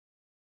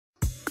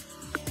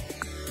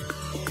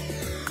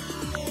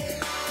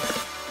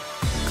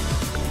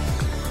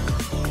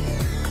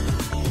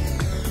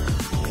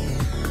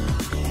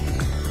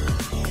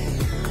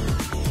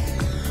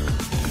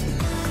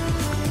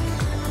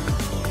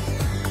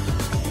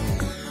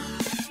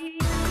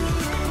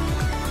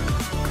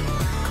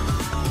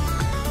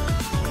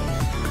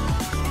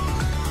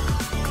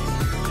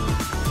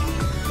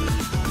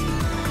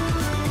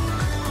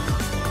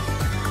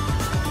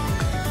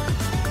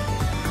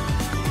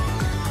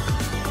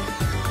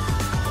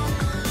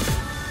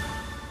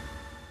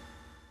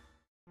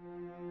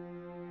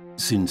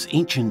Since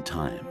ancient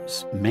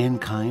times,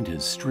 mankind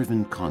has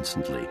striven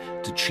constantly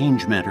to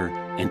change matter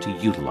and to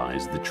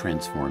utilize the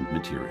transformed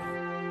material.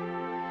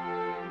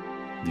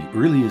 The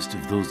earliest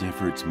of those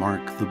efforts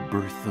mark the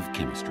birth of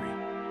chemistry.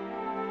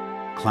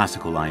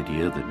 Classical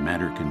idea that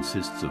matter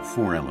consists of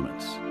four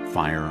elements,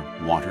 fire,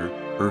 water,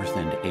 earth,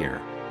 and air,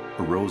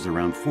 arose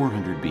around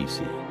 400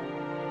 BC.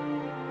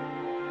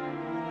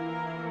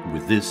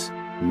 With this,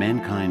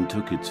 mankind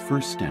took its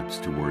first steps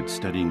towards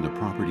studying the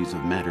properties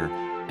of matter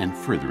and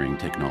furthering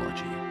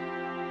technology.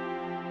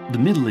 The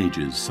Middle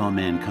Ages saw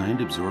mankind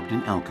absorbed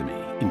in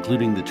alchemy,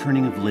 including the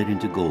turning of lead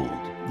into gold,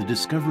 the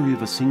discovery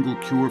of a single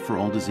cure for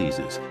all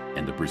diseases,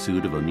 and the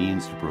pursuit of a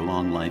means to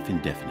prolong life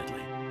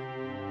indefinitely.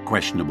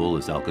 Questionable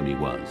as alchemy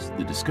was,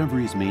 the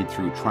discoveries made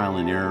through trial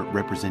and error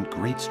represent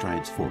great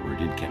strides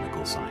forward in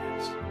chemical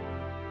science.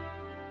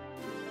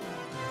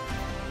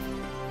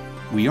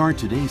 We are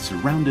today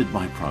surrounded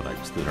by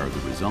products that are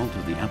the result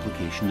of the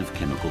application of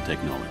chemical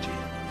technology.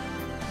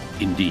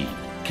 Indeed,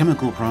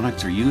 chemical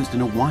products are used in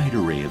a wide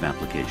array of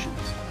applications,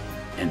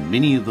 and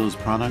many of those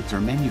products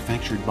are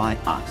manufactured by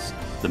us,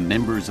 the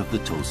members of the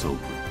Tosoh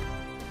Group.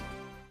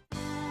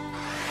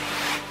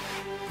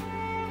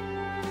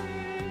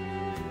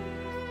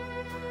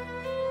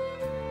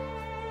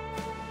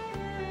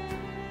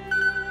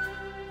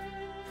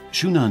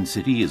 Shunan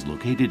City is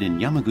located in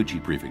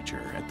Yamaguchi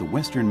Prefecture at the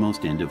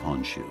westernmost end of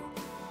Honshu.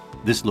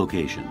 This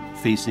location,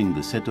 facing the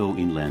Seto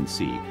Inland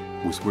Sea,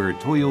 was where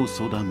Toyo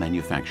Soda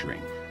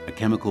Manufacturing, a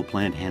chemical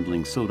plant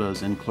handling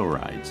sodas and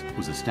chlorides,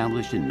 was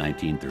established in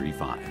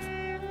 1935.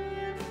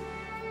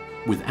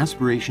 With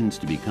aspirations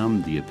to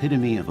become the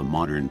epitome of a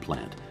modern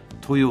plant,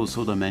 Toyo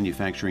Soda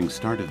Manufacturing's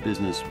start of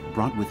business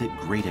brought with it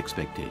great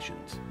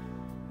expectations.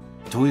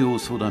 Toyo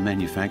Soda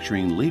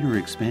Manufacturing later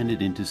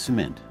expanded into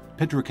cement,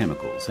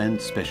 petrochemicals,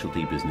 and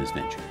specialty business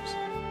ventures.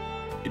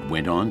 It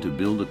went on to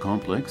build a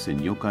complex in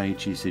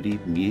Yokkaichi City,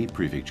 Mie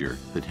Prefecture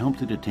that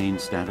helped it attain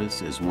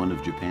status as one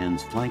of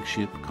Japan's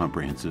flagship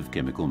comprehensive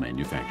chemical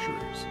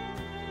manufacturers.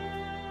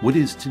 What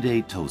is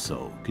today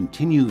Tosoh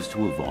continues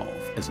to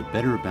evolve as a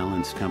better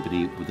balanced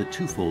company with a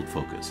twofold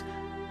focus: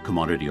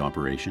 commodity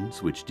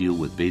operations, which deal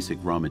with basic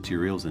raw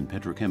materials and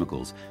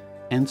petrochemicals,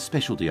 and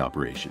specialty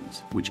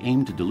operations, which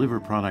aim to deliver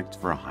products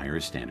for a higher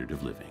standard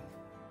of living.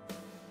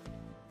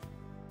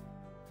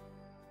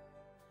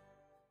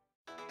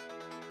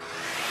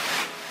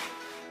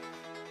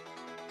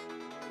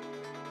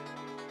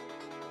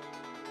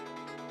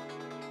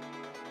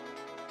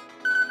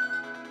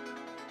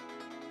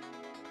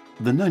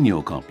 The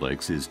Nanyo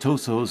Complex is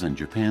Tosoh's and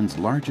Japan's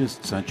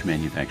largest such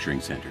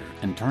manufacturing center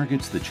and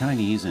targets the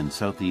Chinese and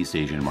Southeast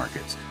Asian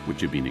markets,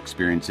 which have been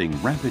experiencing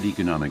rapid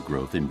economic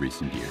growth in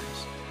recent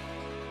years.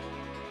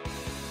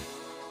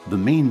 The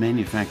main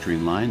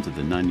manufacturing lines of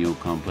the Nanyo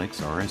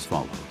Complex are as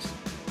follows.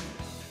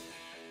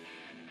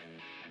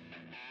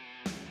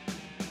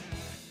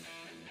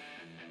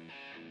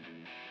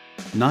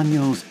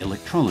 Nanyo's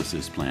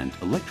electrolysis plant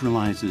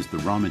electrolyzes the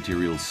raw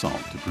material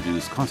salt to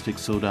produce caustic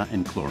soda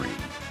and chlorine.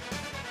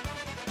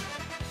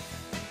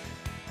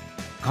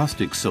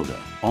 Caustic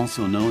soda,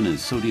 also known as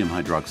sodium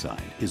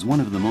hydroxide, is one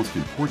of the most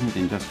important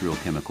industrial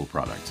chemical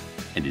products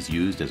and is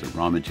used as a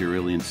raw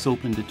material in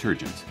soap and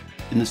detergents,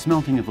 in the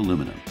smelting of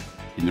aluminum,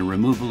 in the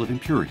removal of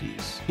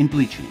impurities, in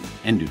bleaching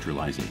and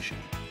neutralization.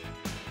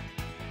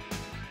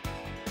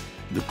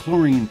 The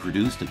chlorine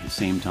produced at the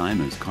same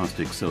time as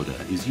caustic soda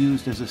is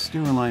used as a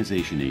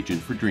sterilization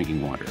agent for drinking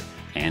water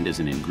and as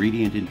an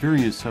ingredient in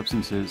various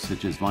substances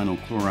such as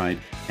vinyl chloride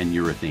and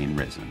urethane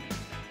resin.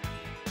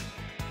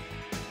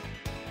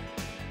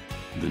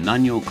 The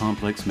Nanyo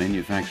Complex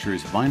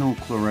manufactures vinyl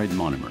chloride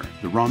monomer,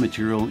 the raw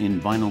material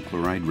in vinyl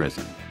chloride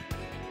resin.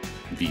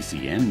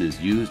 VCM is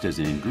used as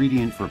an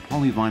ingredient for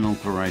polyvinyl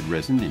chloride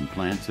resin in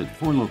plants at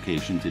 4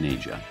 locations in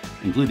Asia,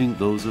 including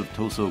those of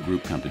Tosoh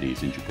Group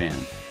companies in Japan,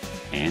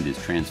 and is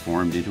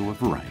transformed into a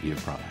variety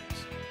of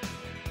products.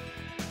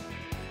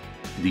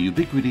 The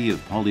ubiquity of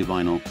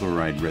polyvinyl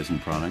chloride resin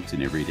products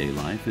in everyday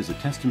life is a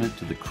testament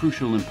to the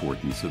crucial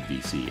importance of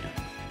VCM.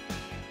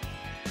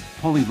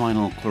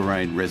 Polyvinyl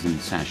chloride resin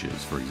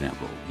sachets, for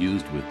example,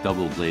 used with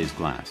double glazed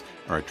glass,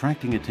 are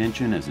attracting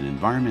attention as an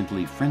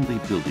environmentally friendly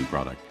building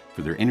product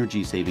for their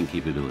energy-saving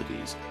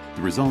capabilities,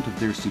 the result of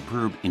their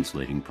superb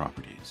insulating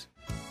properties.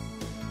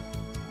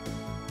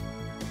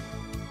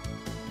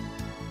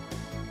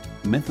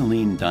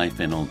 Methylene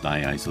diphenyl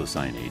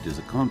diisocyanate is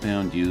a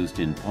compound used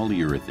in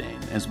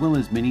polyurethane as well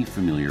as many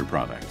familiar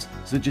products,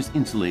 such as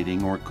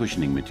insulating or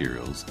cushioning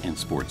materials and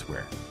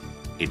sportswear.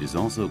 It is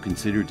also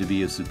considered to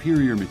be a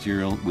superior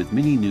material with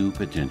many new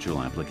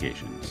potential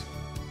applications.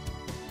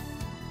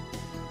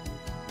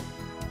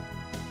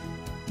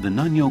 The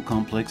Nanyo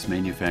Complex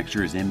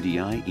manufactures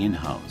MDI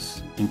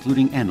in-house,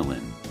 including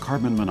aniline,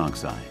 carbon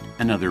monoxide,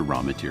 and other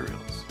raw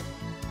materials.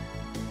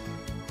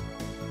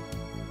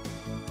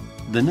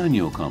 The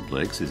Nanyo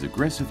Complex is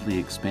aggressively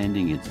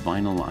expanding its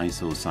vinyl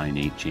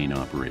isocyanate chain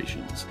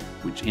operations,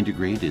 which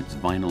integrate its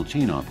vinyl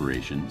chain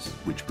operations,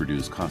 which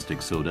produce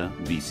caustic soda,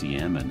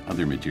 VCM, and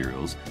other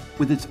materials,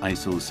 with its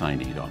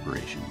isocyanate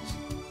operations.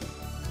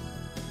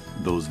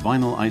 Those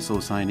vinyl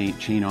isocyanate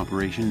chain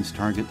operations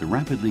target the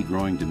rapidly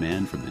growing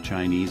demand from the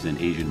Chinese and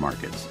Asian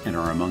markets and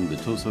are among the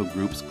Tosoh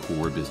Group's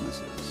core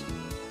businesses.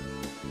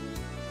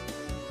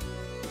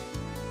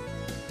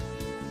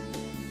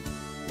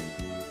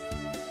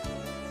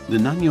 The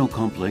Nanyo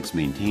Complex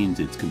maintains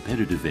its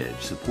competitive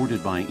edge,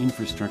 supported by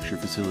infrastructure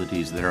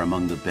facilities that are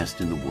among the best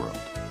in the world.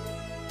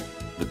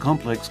 The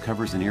complex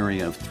covers an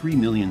area of 3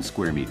 million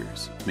square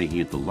meters, making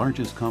it the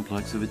largest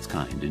complex of its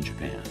kind in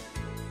Japan.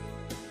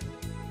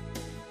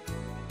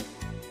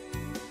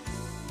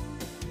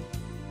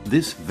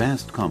 This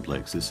vast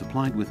complex is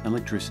supplied with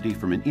electricity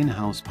from an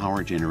in-house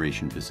power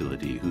generation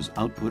facility whose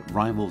output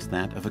rivals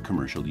that of a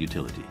commercial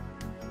utility.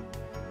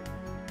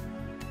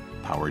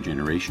 Power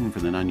generation for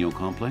the Nanyo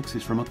Complex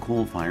is from a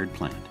coal-fired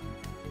plant.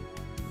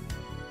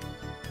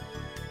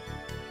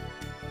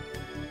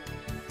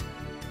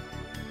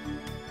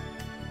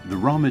 The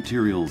raw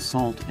materials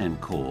salt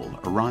and coal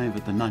arrive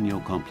at the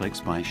Nanyo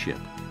Complex by ship.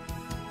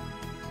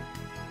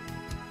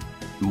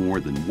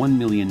 More than 1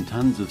 million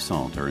tons of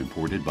salt are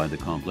imported by the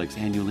complex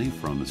annually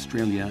from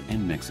Australia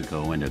and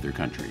Mexico and other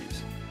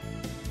countries.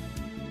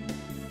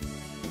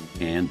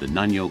 And the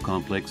Nanyo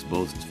Complex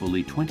boasts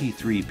fully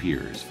 23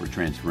 piers for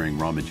transferring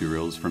raw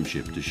materials from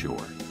ship to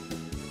shore.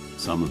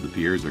 Some of the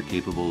piers are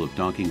capable of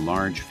docking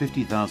large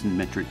 50,000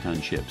 metric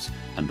ton ships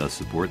and thus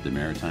support the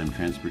maritime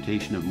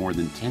transportation of more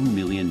than 10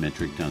 million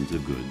metric tons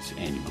of goods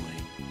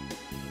annually.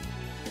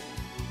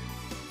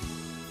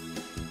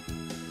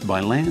 By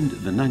land,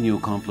 the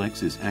Nanyo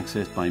Complex is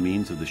accessed by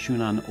means of the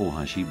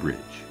Shunan-Ohashi Bridge.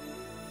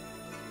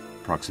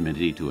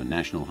 Proximity to a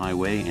national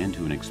highway and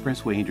to an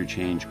expressway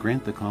interchange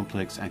grant the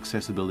complex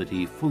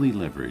accessibility fully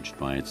leveraged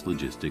by its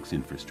logistics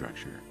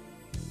infrastructure.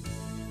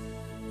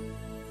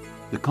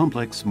 The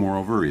complex,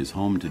 moreover, is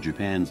home to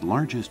Japan's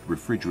largest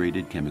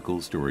refrigerated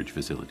chemical storage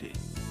facility.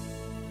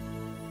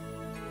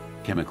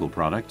 Chemical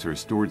products are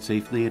stored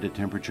safely at a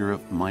temperature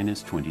of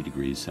 -20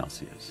 degrees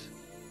Celsius.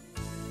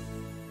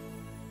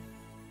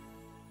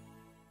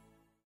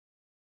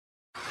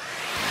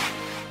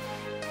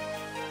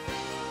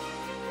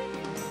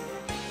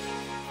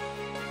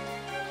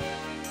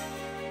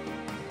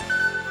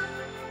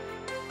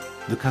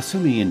 The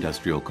Kasumi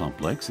Industrial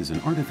Complex is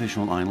an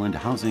artificial island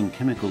housing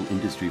chemical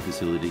industry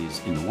facilities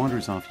in the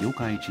waters off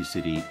Yokkaichi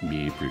City,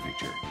 Mie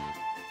Prefecture.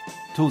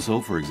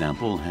 Tosoh, for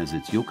example, has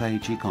its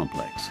Yokkaichi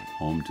Complex,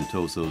 home to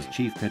Tosoh's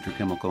chief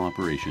petrochemical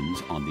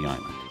operations on the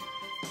island.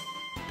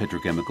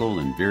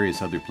 Petrochemical and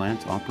various other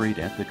plants operate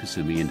at the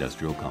Kasumi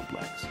Industrial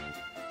Complex.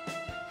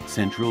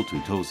 Central to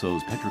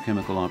Tosoh's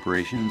petrochemical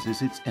operations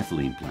is its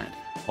ethylene plant,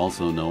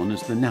 also known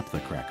as the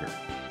naphtha cracker.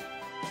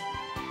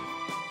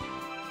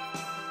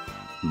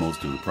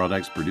 Most of the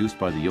products produced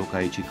by the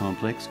Yokkaichi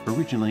Complex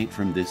originate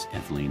from this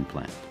ethylene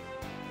plant.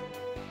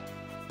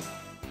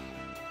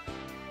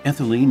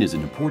 Ethylene is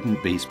an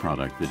important base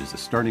product that is a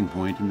starting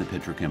point in the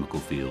petrochemical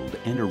field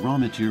and a raw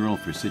material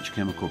for such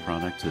chemical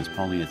products as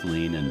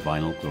polyethylene and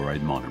vinyl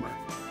chloride monomer.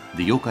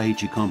 The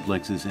Yokkaichi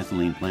Complex's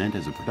ethylene plant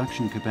has a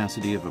production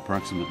capacity of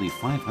approximately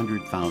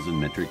 500,000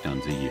 metric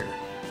tons a year.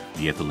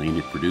 The ethylene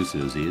it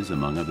produces is,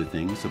 among other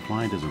things,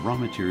 supplied as a raw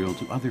material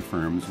to other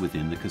firms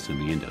within the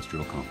Kasumi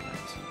Industrial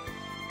Complex.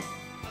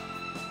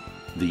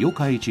 The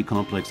Yokkaichi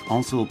Complex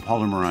also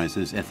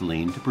polymerizes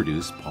ethylene to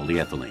produce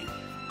polyethylene.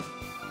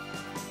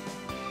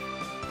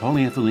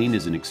 Polyethylene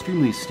is an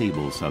extremely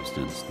stable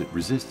substance that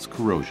resists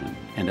corrosion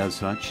and as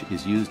such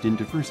is used in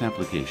diverse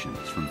applications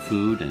from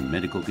food and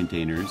medical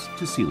containers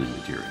to sealing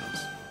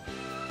materials.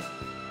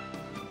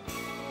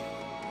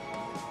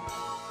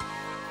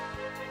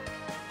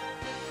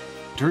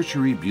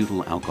 Tertiary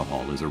butyl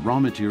alcohol is a raw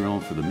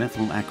material for the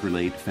methyl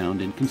acrylate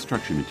found in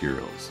construction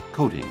materials,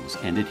 coatings,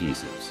 and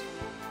adhesives.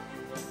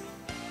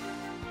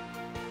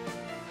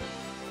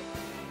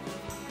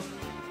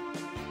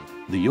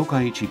 The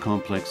Yokkaichi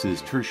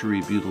Complex's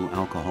tertiary butyl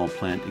alcohol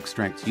plant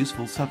extracts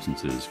useful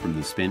substances from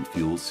the spent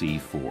fuel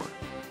C4.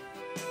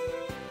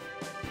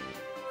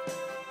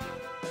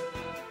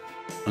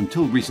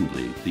 Until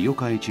recently, the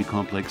Yokkaichi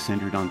Complex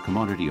centered on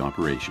commodity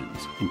operations,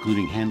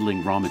 including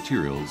handling raw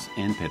materials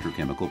and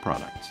petrochemical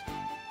products.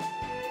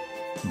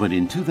 But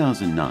in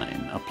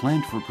 2009, a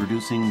plant for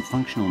producing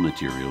functional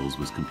materials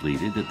was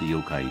completed at the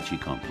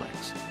Yokkaichi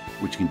Complex,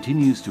 which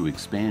continues to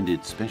expand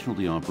its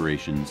specialty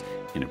operations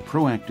in a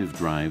proactive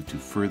drive to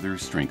further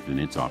strengthen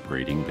its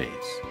operating base.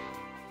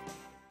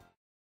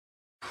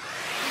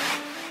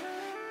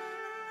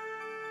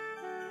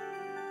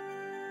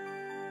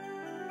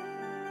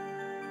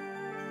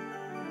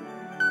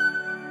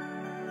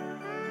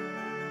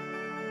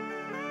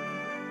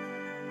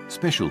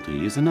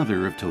 Specialty is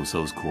another of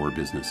Tosoh's core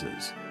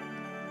businesses.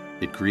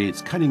 It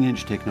creates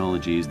cutting-edge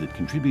technologies that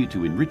contribute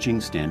to enriching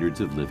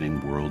standards of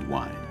living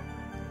worldwide.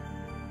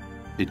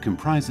 It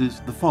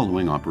comprises the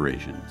following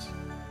operations.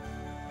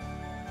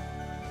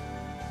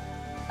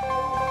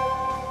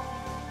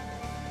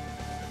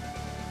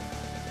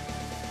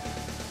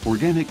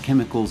 Organic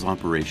chemicals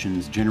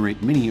operations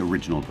generate many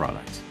original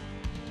products.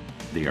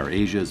 They are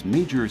Asia's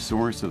major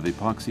source of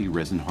epoxy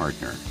resin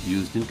hardener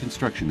used in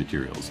construction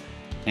materials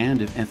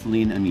and of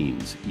ethylene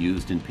amines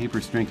used in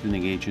paper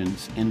strengthening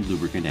agents and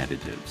lubricant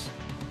additives.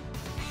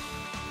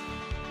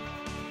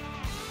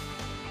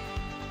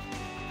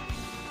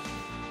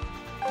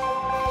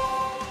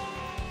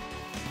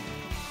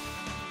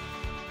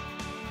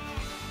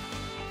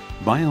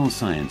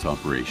 Bioscience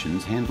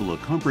operations handle a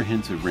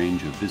comprehensive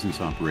range of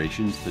business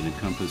operations that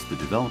encompass the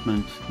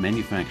development,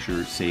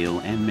 manufacture,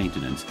 sale, and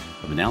maintenance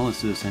of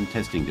analysis and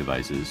testing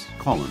devices,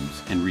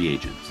 columns, and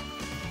reagents.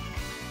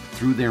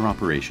 Through their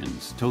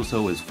operations,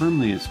 Tosoh has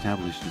firmly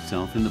established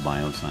itself in the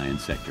bioscience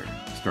sector,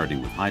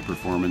 starting with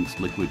high-performance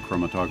liquid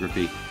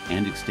chromatography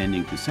and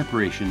extending to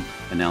separation,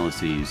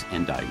 analyses,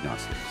 and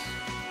diagnostics.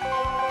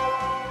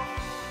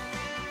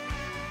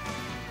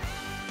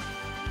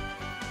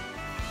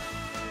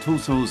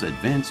 Tosoh's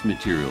advanced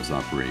materials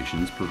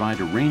operations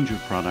provide a range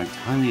of products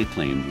highly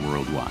acclaimed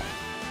worldwide.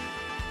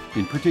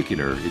 In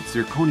particular, its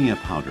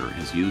zirconia powder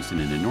is used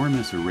in an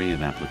enormous array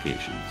of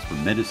applications,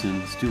 from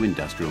medicines to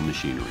industrial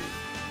machinery.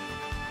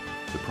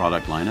 The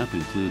product lineup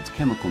includes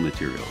chemical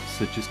materials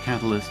such as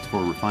catalysts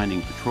for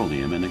refining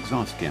petroleum and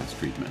exhaust gas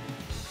treatment,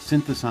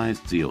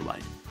 synthesized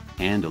zeolite,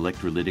 and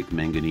electrolytic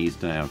manganese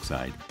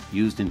dioxide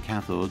used in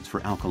cathodes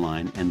for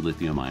alkaline and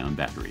lithium-ion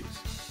batteries.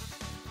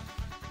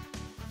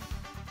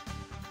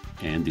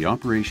 And the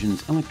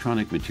operation's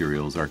electronic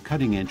materials are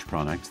cutting-edge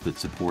products that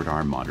support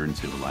our modern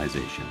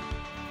civilization.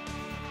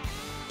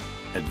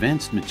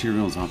 Advanced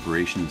materials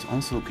operations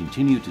also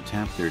continue to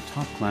tap their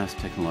top-class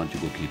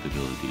technological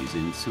capabilities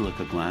in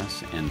silica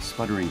glass and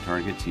sputtering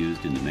targets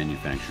used in the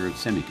manufacture of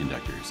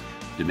semiconductors,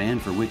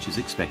 demand for which is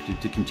expected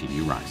to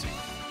continue rising.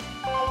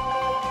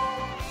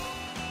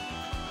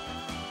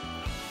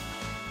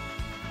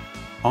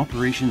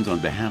 Operations on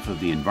behalf of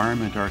the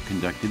environment are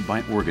conducted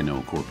by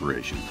Organo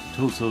Corporation,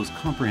 Tosoh's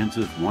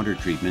comprehensive water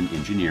treatment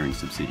engineering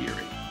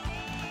subsidiary.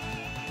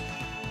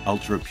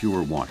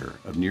 Ultra-pure water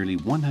of nearly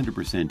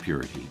 100%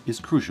 purity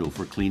is crucial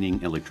for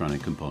cleaning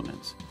electronic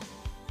components.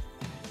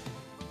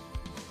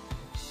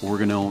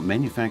 Organo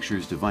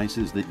manufactures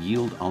devices that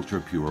yield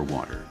ultra-pure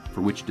water,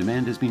 for which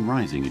demand has been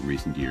rising in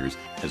recent years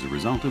as a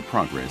result of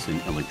progress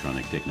in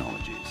electronic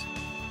technologies.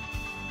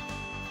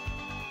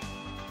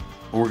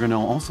 Organo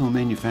also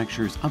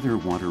manufactures other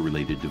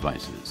water-related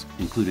devices,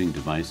 including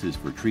devices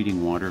for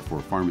treating water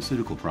for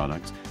pharmaceutical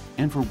products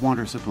and for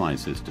water supply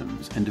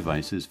systems and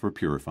devices for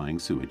purifying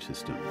sewage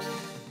systems.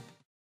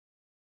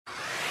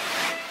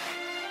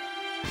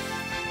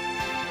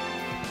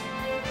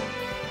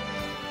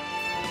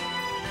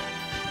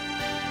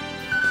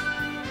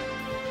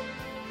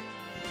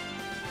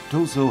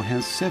 Tosoh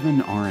has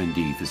 7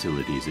 R&D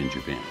facilities in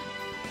Japan.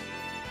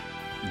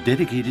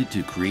 Dedicated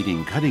to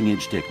creating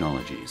cutting-edge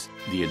technologies,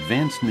 the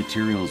Advanced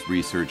Materials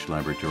Research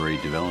Laboratory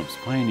develops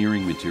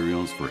pioneering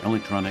materials for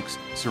electronics,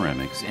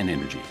 ceramics, and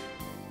energy.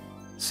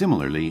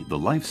 Similarly, the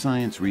Life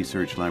Science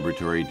Research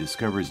Laboratory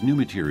discovers new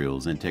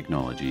materials and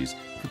technologies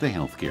for the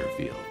healthcare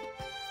field.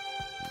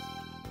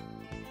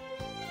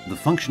 The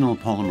Functional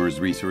Polymers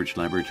Research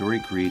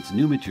Laboratory creates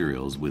new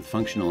materials with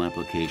functional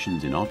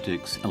applications in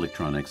optics,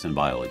 electronics, and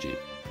biology,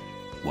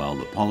 while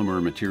the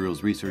Polymer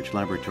Materials Research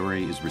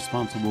Laboratory is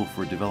responsible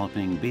for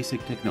developing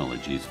basic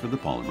technologies for the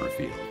polymer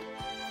field.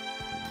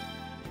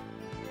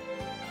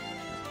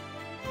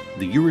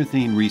 The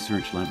Urethane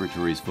Research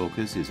Laboratory's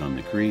focus is on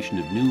the creation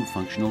of new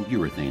functional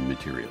urethane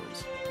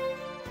materials.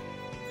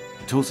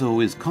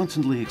 Tosoh is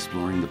constantly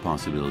exploring the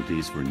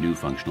possibilities for new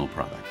functional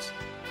products.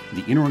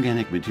 The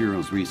Inorganic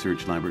Materials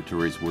Research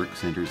Laboratory's work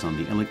centers on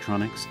the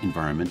electronics,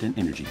 environment, and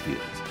energy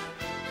fields.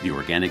 The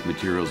Organic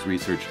Materials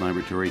Research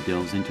Laboratory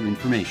delves into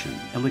information,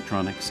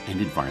 electronics, and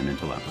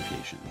environmental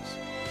applications.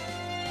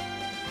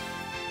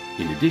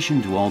 In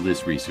addition to all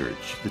this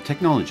research, the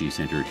Technology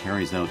Center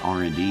carries out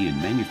R&D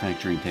in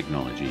manufacturing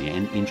technology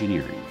and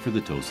engineering for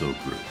the Tosoh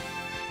Group.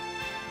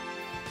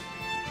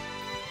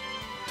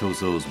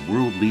 Tosoh's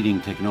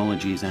world-leading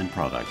technologies and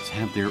products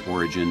have their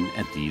origin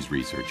at these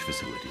research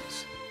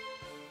facilities.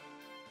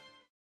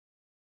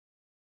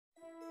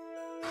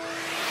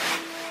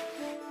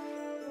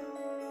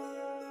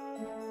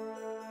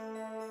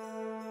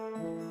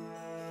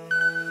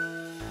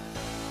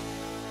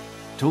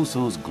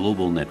 Tosoh's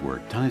global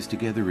network ties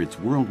together its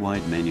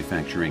worldwide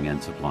manufacturing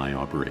and supply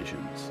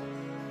operations.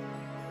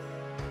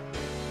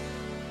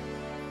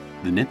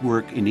 The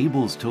network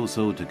enables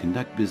Tosoh to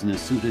conduct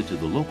business suited to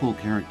the local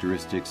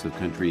characteristics of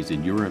countries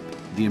in Europe,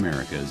 the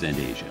Americas, and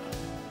Asia.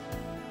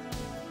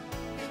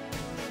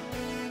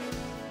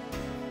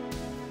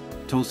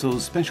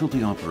 Tosoh's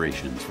specialty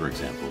operations, for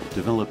example,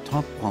 develop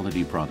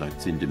top-quality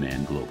products in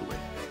demand globally.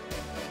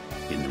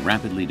 In the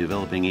rapidly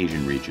developing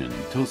Asian region,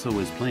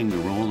 Tosoh is playing the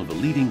role of a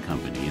leading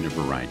company in a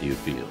variety of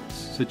fields,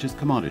 such as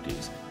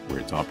commodities, where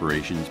its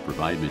operations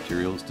provide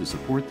materials to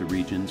support the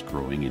region's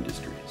growing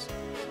industries.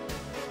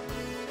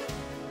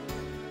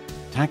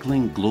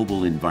 Tackling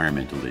global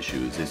environmental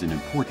issues is an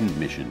important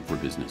mission for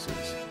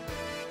businesses.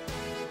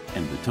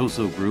 And the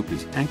Tosoh Group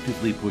is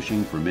actively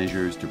pushing for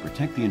measures to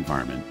protect the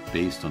environment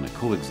based on a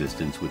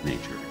coexistence with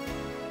nature.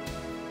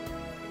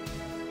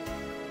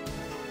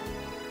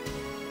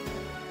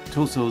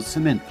 Tosoh's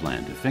cement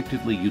plant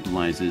effectively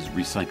utilizes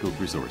recycled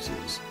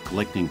resources,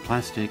 collecting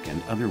plastic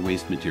and other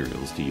waste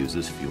materials to use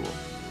as fuel.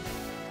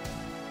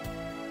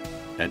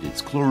 At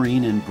its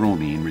chlorine and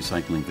bromine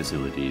recycling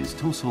facilities,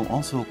 Tosoh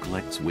also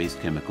collects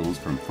waste chemicals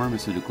from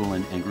pharmaceutical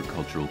and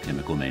agricultural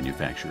chemical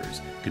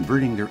manufacturers,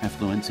 converting their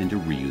effluents into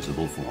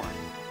reusable form.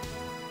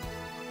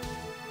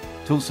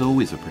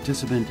 Tosoh is a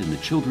participant in the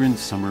Children's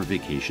Summer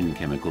Vacation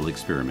Chemical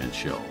Experiment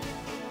Show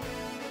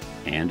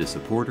and a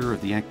supporter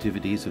of the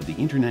activities of the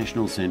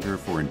International Center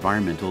for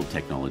Environmental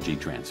Technology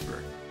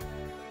Transfer.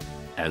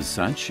 As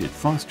such, it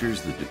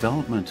fosters the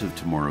development of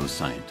tomorrow's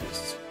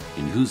scientists,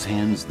 in whose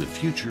hands the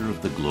future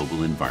of the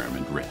global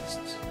environment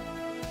rests.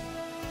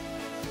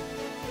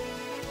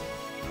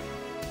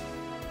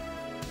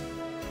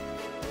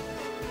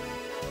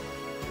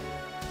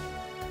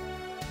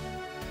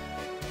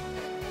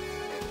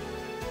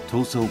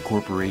 Tosoh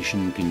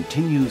Corporation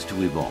continues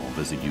to evolve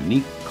as a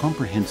unique,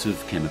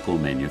 comprehensive chemical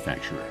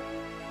manufacturer.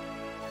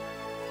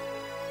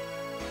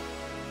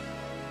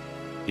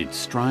 It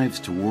strives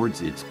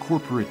towards its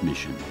corporate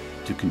mission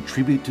to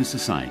contribute to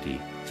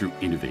society through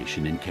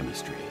innovation in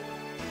chemistry.